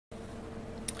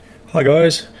Hi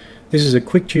guys, this is a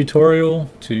quick tutorial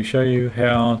to show you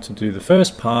how to do the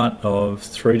first part of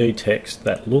 3D text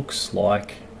that looks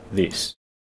like this.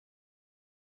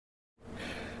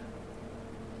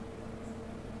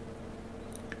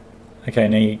 Okay,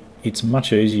 now it's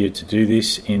much easier to do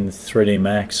this in 3D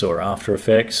Max or After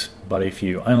Effects, but if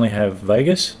you only have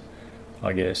Vegas,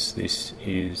 I guess this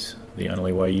is the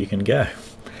only way you can go.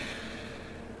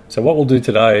 So what we'll do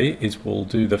today is we'll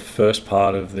do the first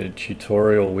part of the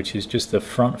tutorial, which is just the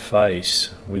front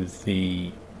face with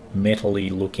the metal-y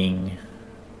looking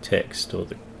text, or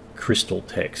the crystal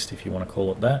text if you want to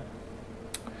call it that.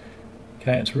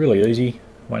 Okay, it's really easy,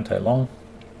 won't take long.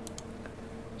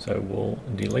 So we'll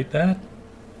delete that.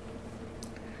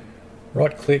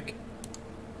 Right click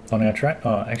on our track.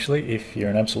 Oh, actually, if you're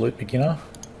an absolute beginner,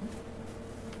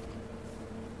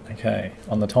 okay,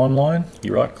 on the timeline,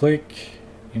 you right click,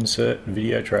 insert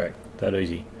video track, that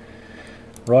easy.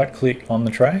 Right click on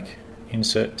the track,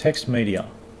 insert text media.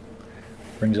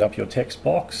 Brings up your text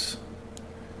box.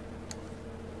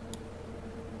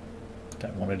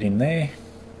 Don't want it in there.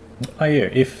 Oh yeah,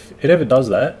 if it ever does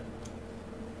that,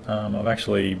 I've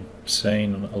actually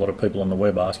seen a lot of people on the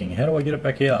web asking, how do I get it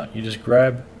back out? You just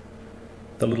grab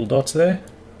the little dots there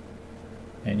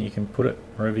and you can put it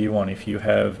wherever you want. If you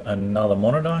have another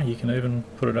monitor, you can even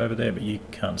put it over there, but you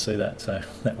can't see that, so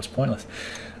that was pointless.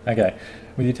 Okay,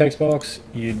 with your text box,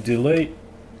 you delete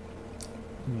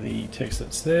the text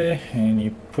that's there and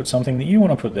you put something that you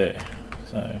want to put there.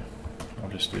 So I'll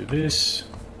just do this.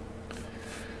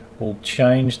 We'll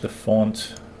change the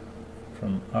font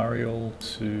from Arial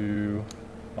to,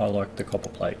 I like the copper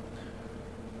plate.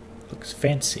 Looks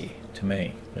fancy to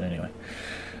me, but anyway.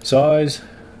 Size,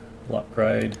 we'll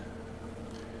upgrade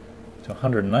to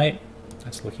 108.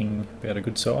 That's looking about a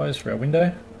good size for our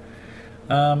window.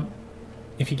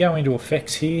 If you go into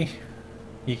effects here,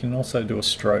 you can also do a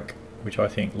stroke, which I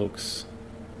think looks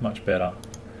much better.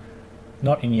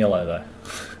 Not in yellow though.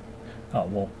 Oh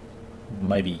well,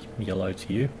 maybe yellow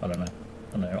to you, I don't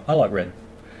know. I like red.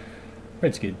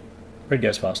 Red's good. Red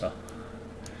goes faster.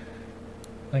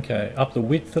 Okay, up the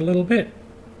width a little bit.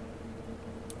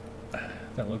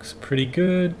 That looks pretty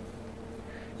good.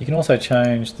 You can also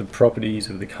change the properties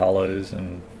of the colours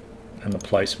and the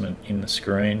placement in the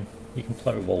screen. You can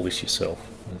play with all this yourself.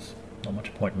 There's not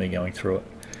much point in me going through it.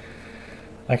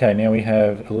 Okay, now we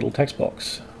have a little text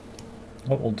box.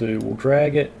 What we'll do, we'll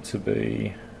drag it to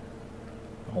be,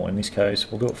 or in this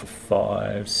case, we'll do it for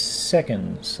 5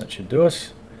 seconds. That should do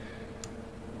it.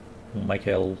 We'll make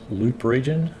our loop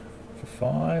region for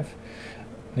 5.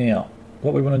 Now,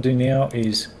 what we want to do now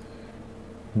is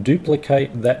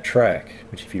duplicate that track,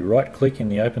 which if you right click in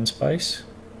the open space,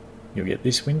 you'll get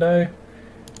this window,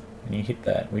 and you hit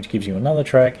that, which gives you another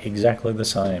track exactly the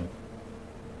same.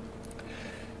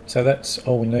 So that's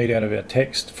all we need out of our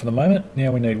text for the moment.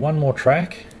 Now we need one more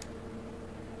track.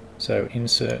 So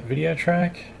insert video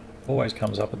track, always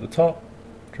comes up at the top,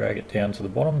 drag it down to the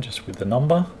bottom just with the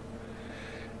number.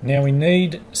 Now we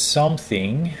need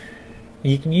something,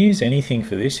 you can use anything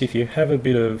for this. If you have a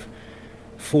bit of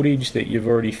footage that you've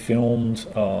already filmed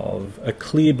of a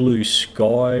clear blue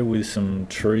sky with some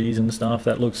trees and stuff,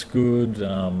 that looks good.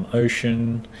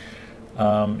 Ocean,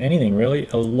 anything really.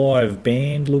 A live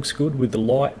band looks good with the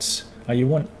lights. You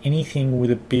want anything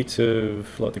with a bit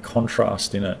of like the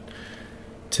contrast in it.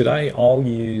 Today I'll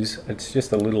use, it's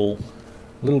just a little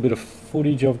bit of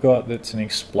footage I've got that's an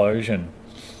explosion.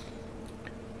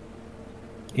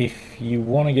 If you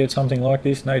want to get something like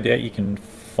this, no doubt you can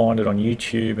find it on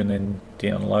YouTube and then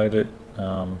download it.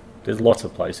 There's lots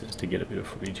of places to get a bit of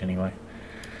footage anyway.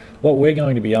 What we're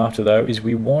going to be after though is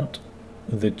we want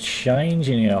the change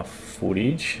in our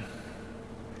footage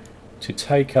to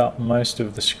take up most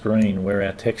of the screen where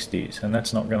our text is, and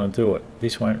that's not going to do it.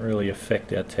 This won't really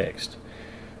affect our text.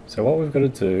 So what we've got to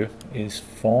do is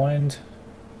find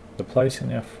the place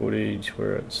in our footage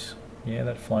where it's, yeah,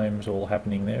 that flame's all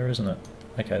happening there, isn't it?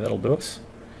 Okay, that'll do us.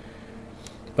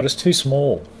 But it's too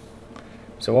small.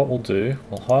 So what we'll do,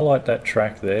 we'll highlight that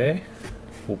track there,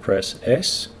 we'll press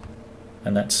S,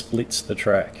 and that splits the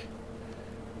track.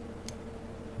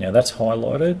 Now that's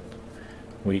highlighted,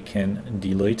 we can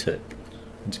delete it.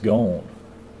 It's gone.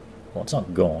 Well, it's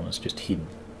not gone, it's just hidden.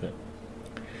 But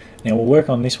now we'll work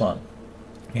on this one.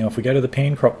 Now if we go to the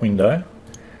pan crop window,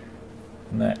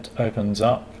 and that opens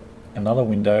up another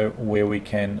window where we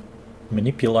can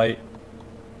manipulate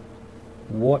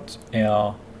what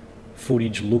our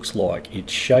footage looks like,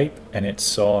 its shape and its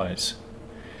size.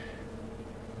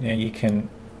 Now you can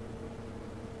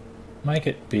make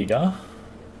it bigger,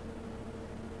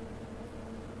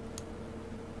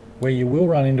 where you will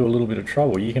run into a little bit of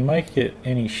trouble. You can make it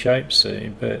any shape,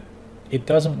 see, but it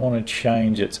doesn't want to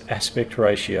change its aspect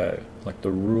ratio, like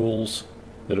the rules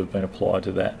that have been applied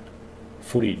to that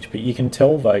footage. But you can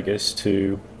tell Vegas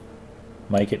to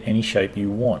make it any shape you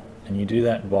want, and you do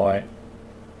that by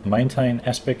maintain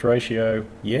aspect ratio,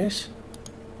 yes,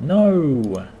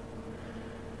 no.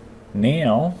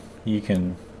 Now you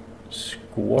can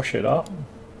squash it up,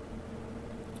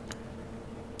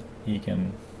 you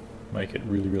can make it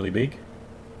really, really big,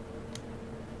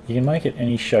 you can make it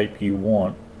any shape you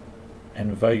want,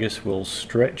 and Vegas will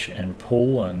stretch and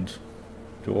pull and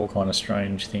do all kind of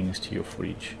strange things to your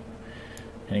footage.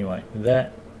 Anyway,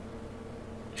 that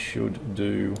should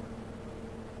do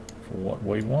for what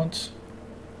we want.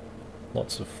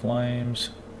 Lots of flames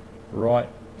right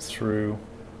through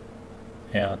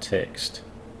our text.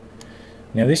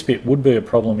 Now this bit would be a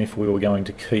problem if we were going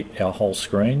to keep our whole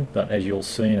screen, but as you'll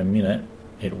see in a minute,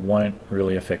 it won't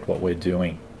really affect what we're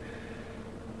doing.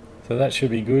 So that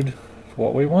should be good for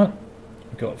what we want.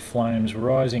 We've got flames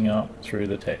rising up through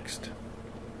the text.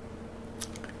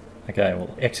 Okay,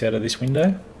 we'll X out of this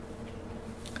window.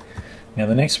 Now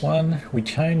the next one, we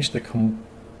change the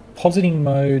compositing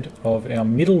mode of our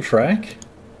middle track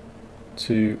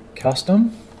to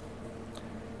custom,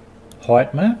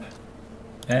 height map,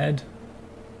 add,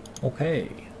 okay.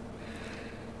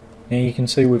 Now you can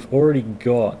see we've already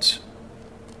got,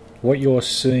 what you're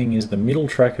seeing is the middle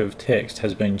track of text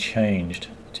has been changed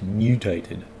to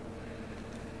mutated.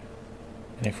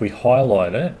 And if we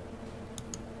highlight it,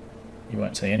 you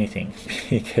won't see anything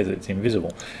because it's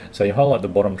invisible. So you highlight the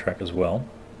bottom track as well,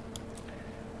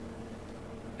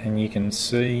 and you can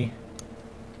see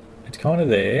it's kind of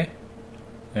there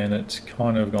and it's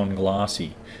kind of gone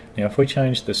glassy. Now if we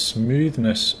change the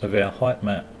smoothness of our height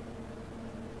map,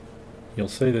 you'll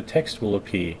see the text will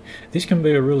appear. This can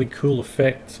be a really cool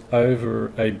effect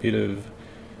over a bit of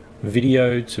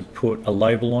video to put a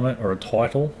label on it or a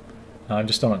title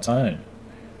just on its own.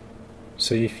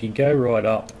 So if you go right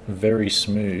up very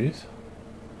smooth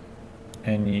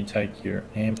and you take your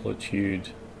amplitude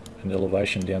and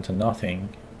elevation down to nothing,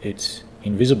 it's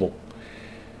invisible.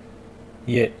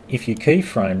 Yet if you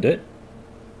keyframed it,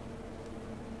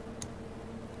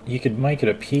 you could make it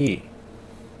appear.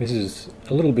 This is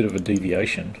a little bit of a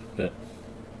deviation, but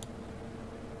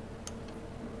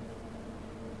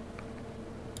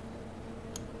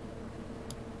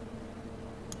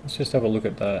let's just have a look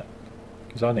at that,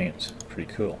 because I think it's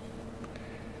pretty cool.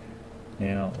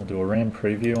 Now we'll do a RAM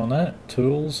preview on that.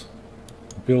 Tools,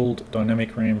 build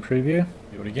dynamic RAM preview,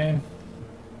 do it again.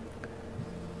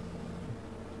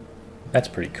 That's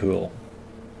pretty cool.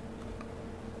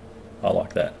 I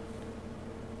like that.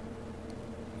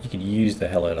 You could use the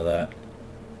hell out of that.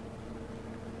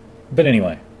 But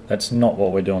anyway, that's not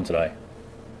what we're doing today.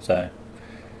 So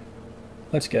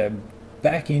let's go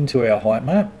back into our height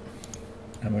map,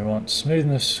 and we want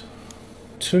smoothness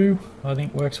 2, I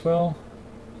think works well.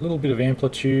 A little bit of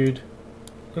amplitude,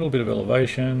 a little bit of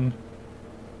elevation,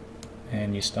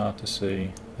 and you start to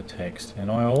see the text. And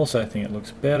I also think it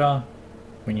looks better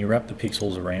when you wrap the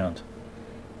pixels around.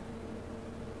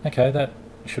 Okay, that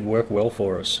should work well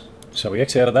for us. So we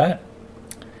X out of that,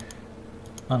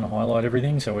 unhighlight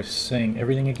everything so we're seeing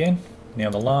everything again. Now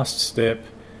the last step,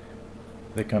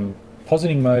 the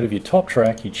compositing mode of your top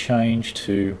track, you change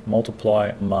to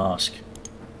multiply mask.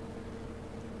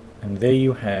 And there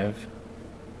you have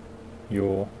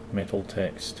your metal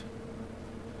text.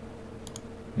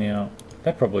 Now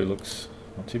that probably looks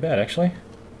not too bad actually.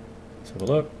 Let's have a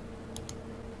look.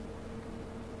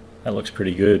 That looks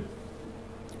pretty good.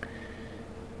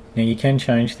 Now you can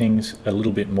change things a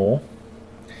little bit more.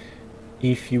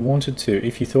 If you wanted to,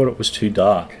 if you thought it was too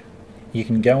dark, you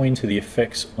can go into the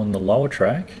effects on the lower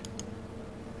track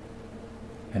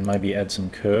and maybe add some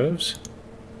curves.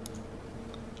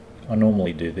 I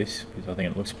normally do this because I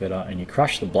think it looks better, and you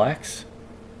crush the blacks,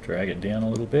 drag it down a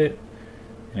little bit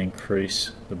and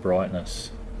increase the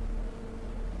brightness.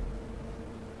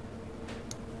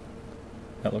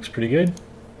 That looks pretty good.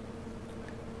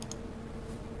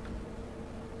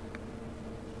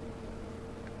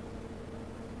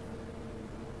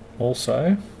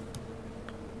 Also,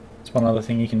 it's one other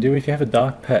thing you can do. If you have a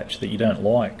dark patch that you don't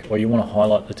like, or you want to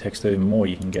highlight the text even more,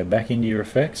 you can go back into your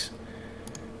effects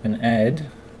and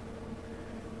add,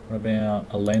 what about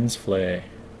a lens flare?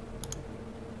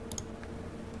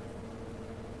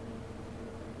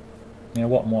 Now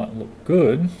what might look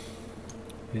good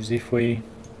is if we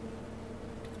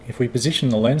position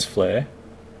the lens flare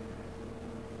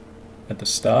at the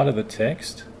start of the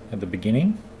text, at the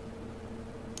beginning,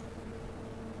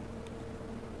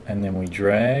 and then we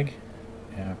drag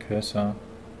our cursor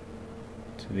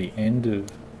to the end of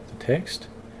the text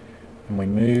and we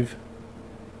move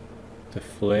the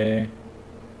flare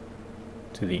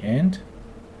to the end.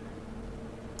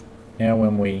 Now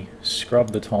when we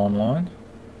scrub the timeline,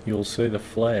 you'll see the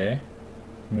flare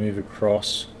move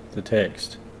across the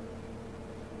text.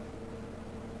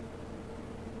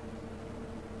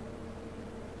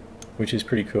 Which is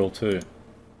pretty cool too.